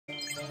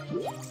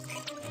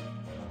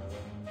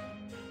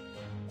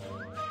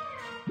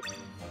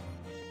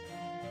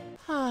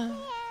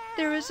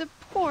is a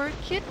poor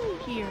kitten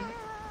here.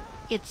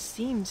 It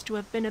seems to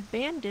have been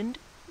abandoned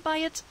by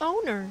its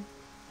owner.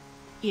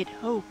 It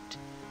hoped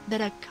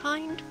that a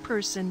kind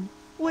person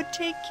would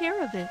take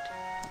care of it.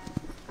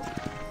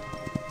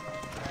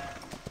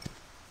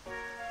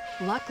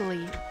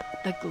 Luckily,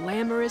 the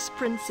glamorous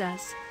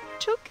princess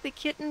took the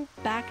kitten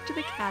back to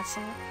the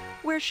castle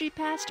where she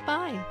passed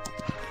by.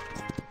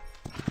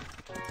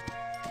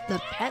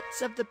 The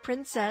pets of the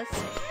princess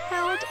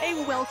held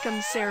a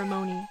welcome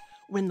ceremony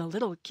when the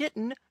little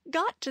kitten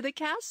got to the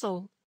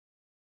castle.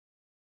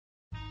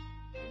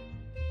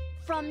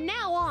 From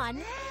now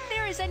on,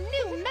 there is a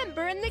new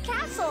member in the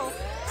castle.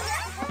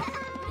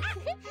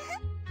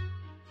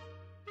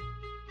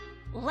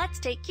 Let's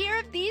take care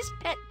of these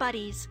pet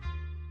buddies.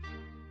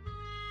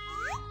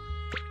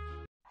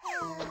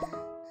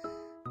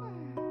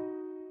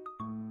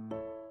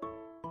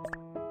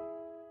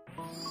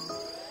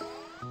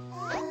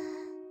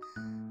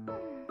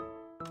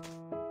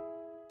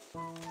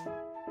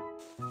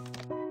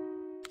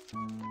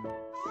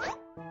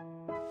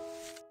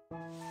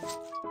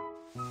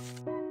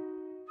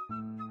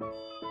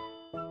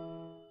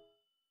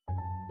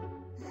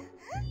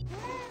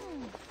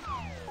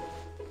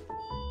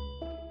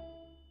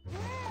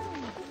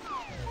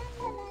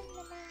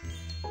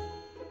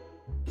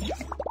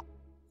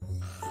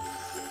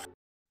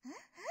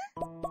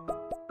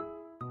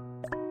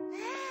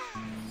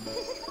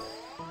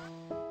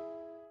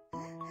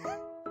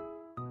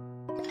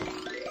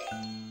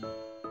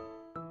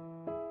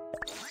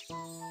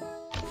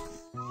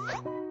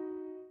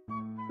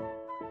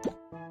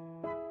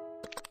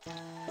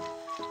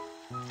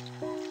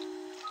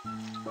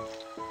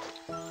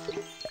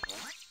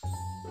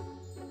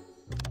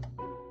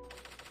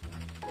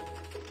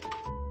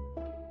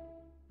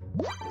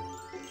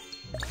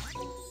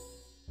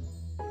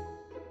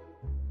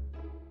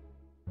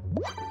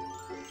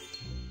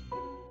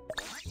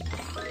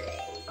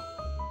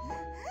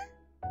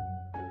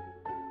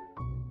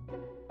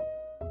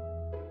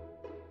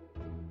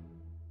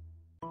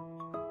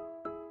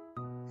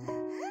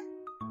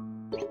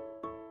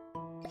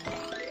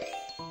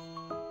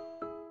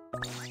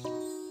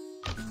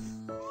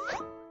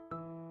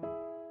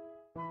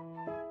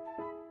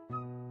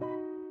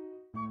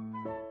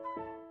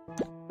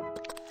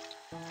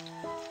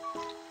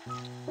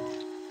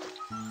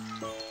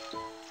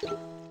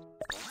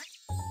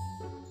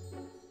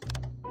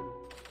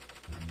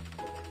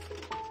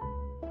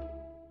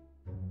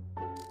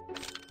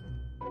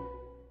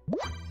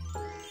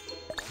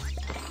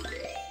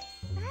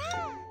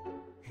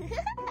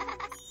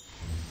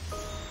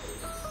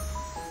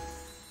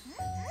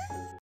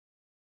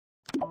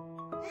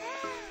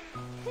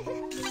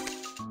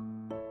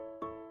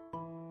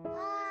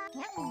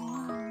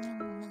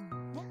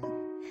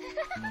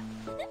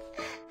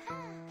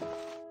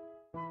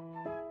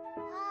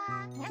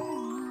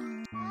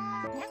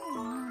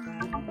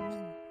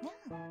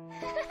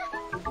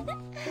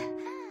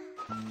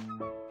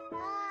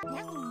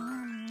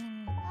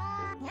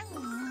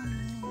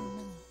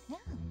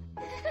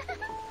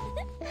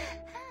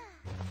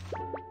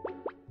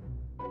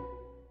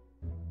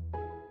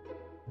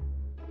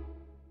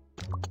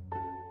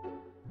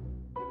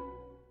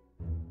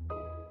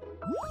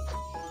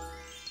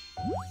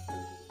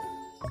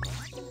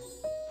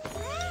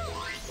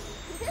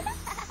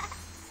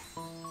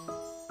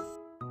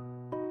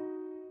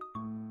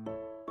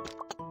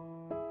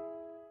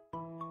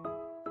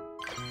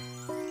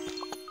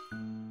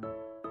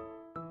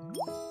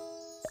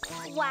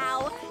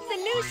 Wow, the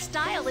new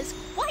style is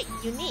quite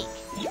unique.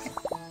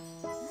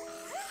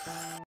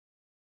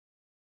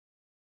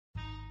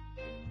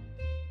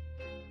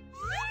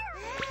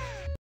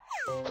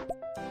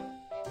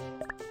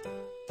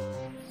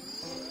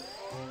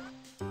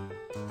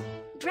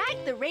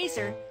 Drag the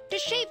razor to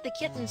shave the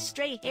kitten's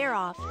stray hair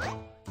off.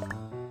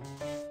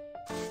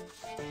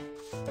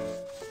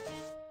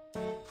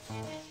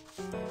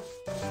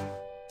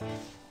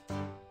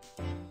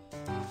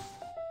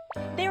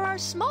 There are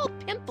small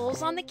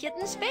pimples on the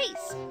kitten's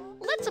face.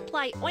 Let's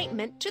apply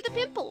ointment to the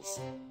pimples.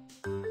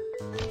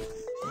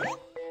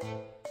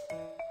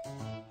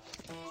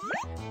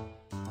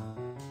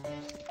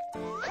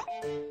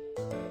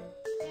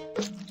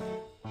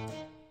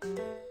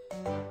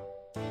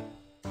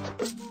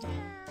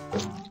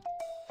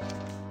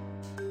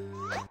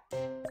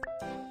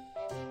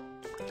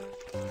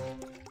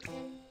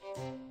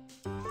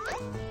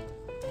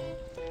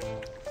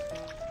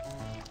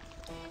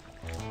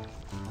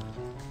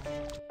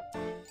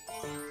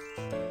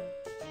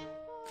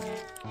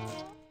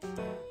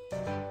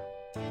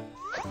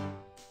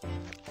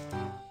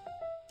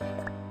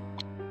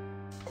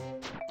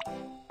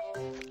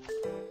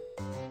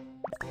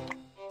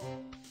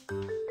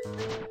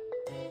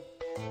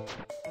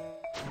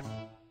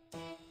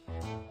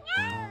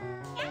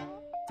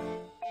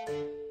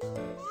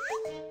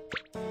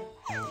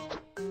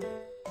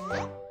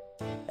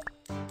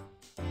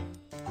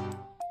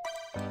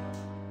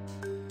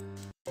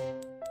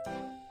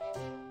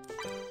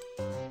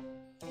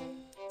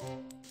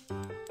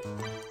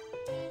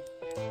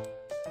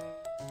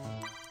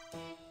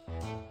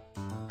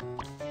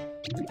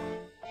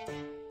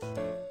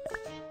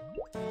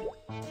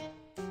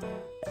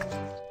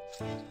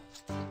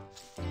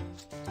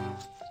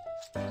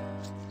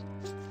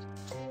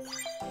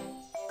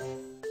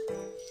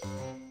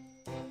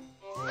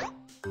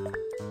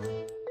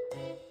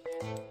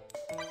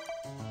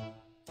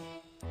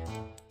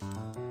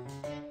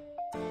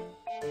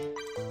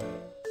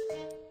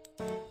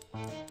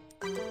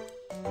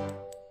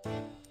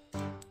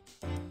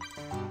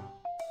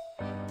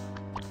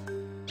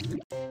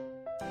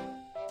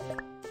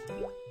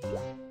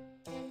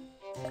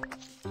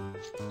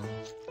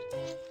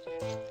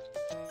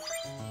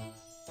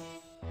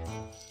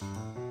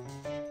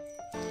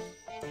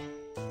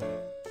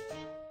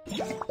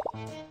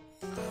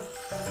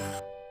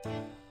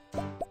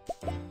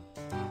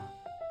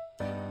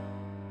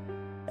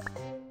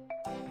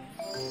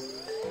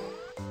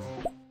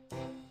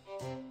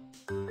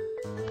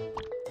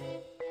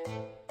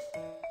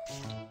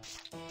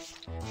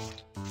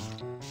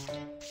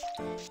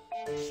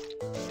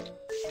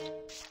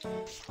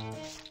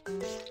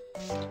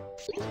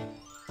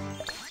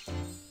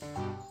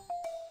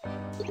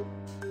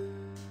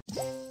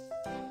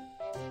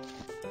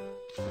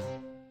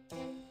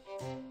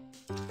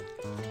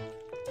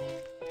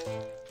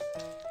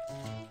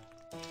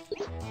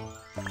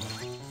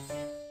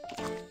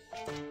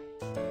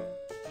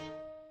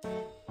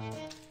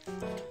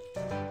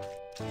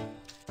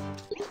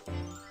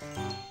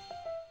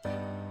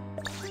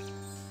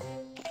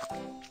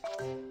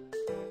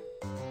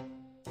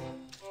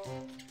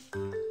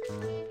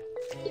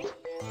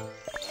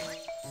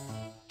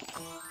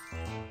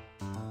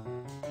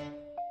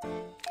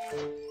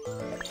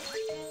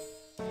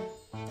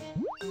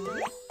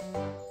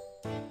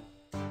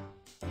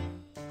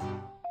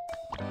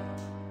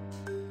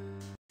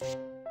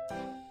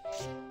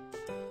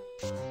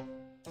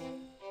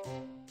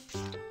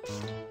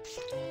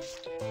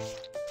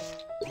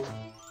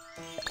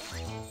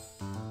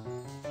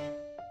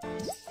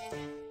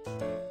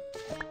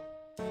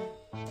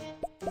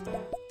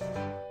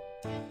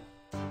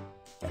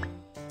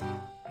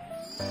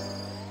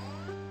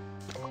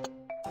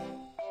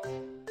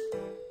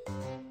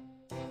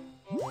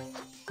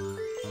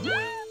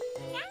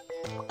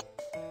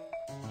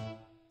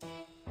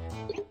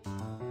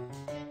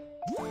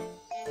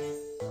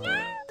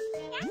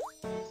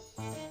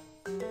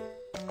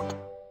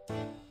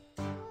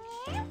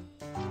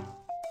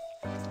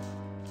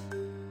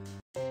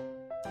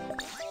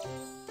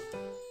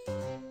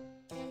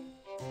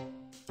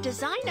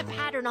 Design a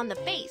pattern on the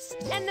face,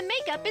 and the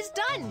makeup is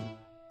done!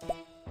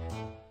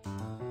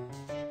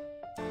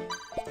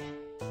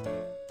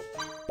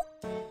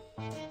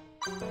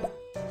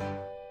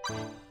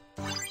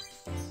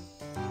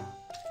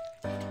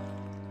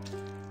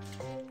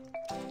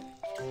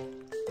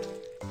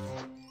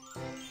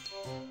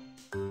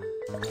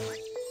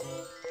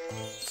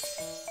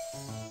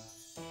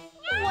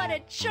 What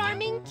a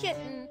charming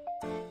kitten!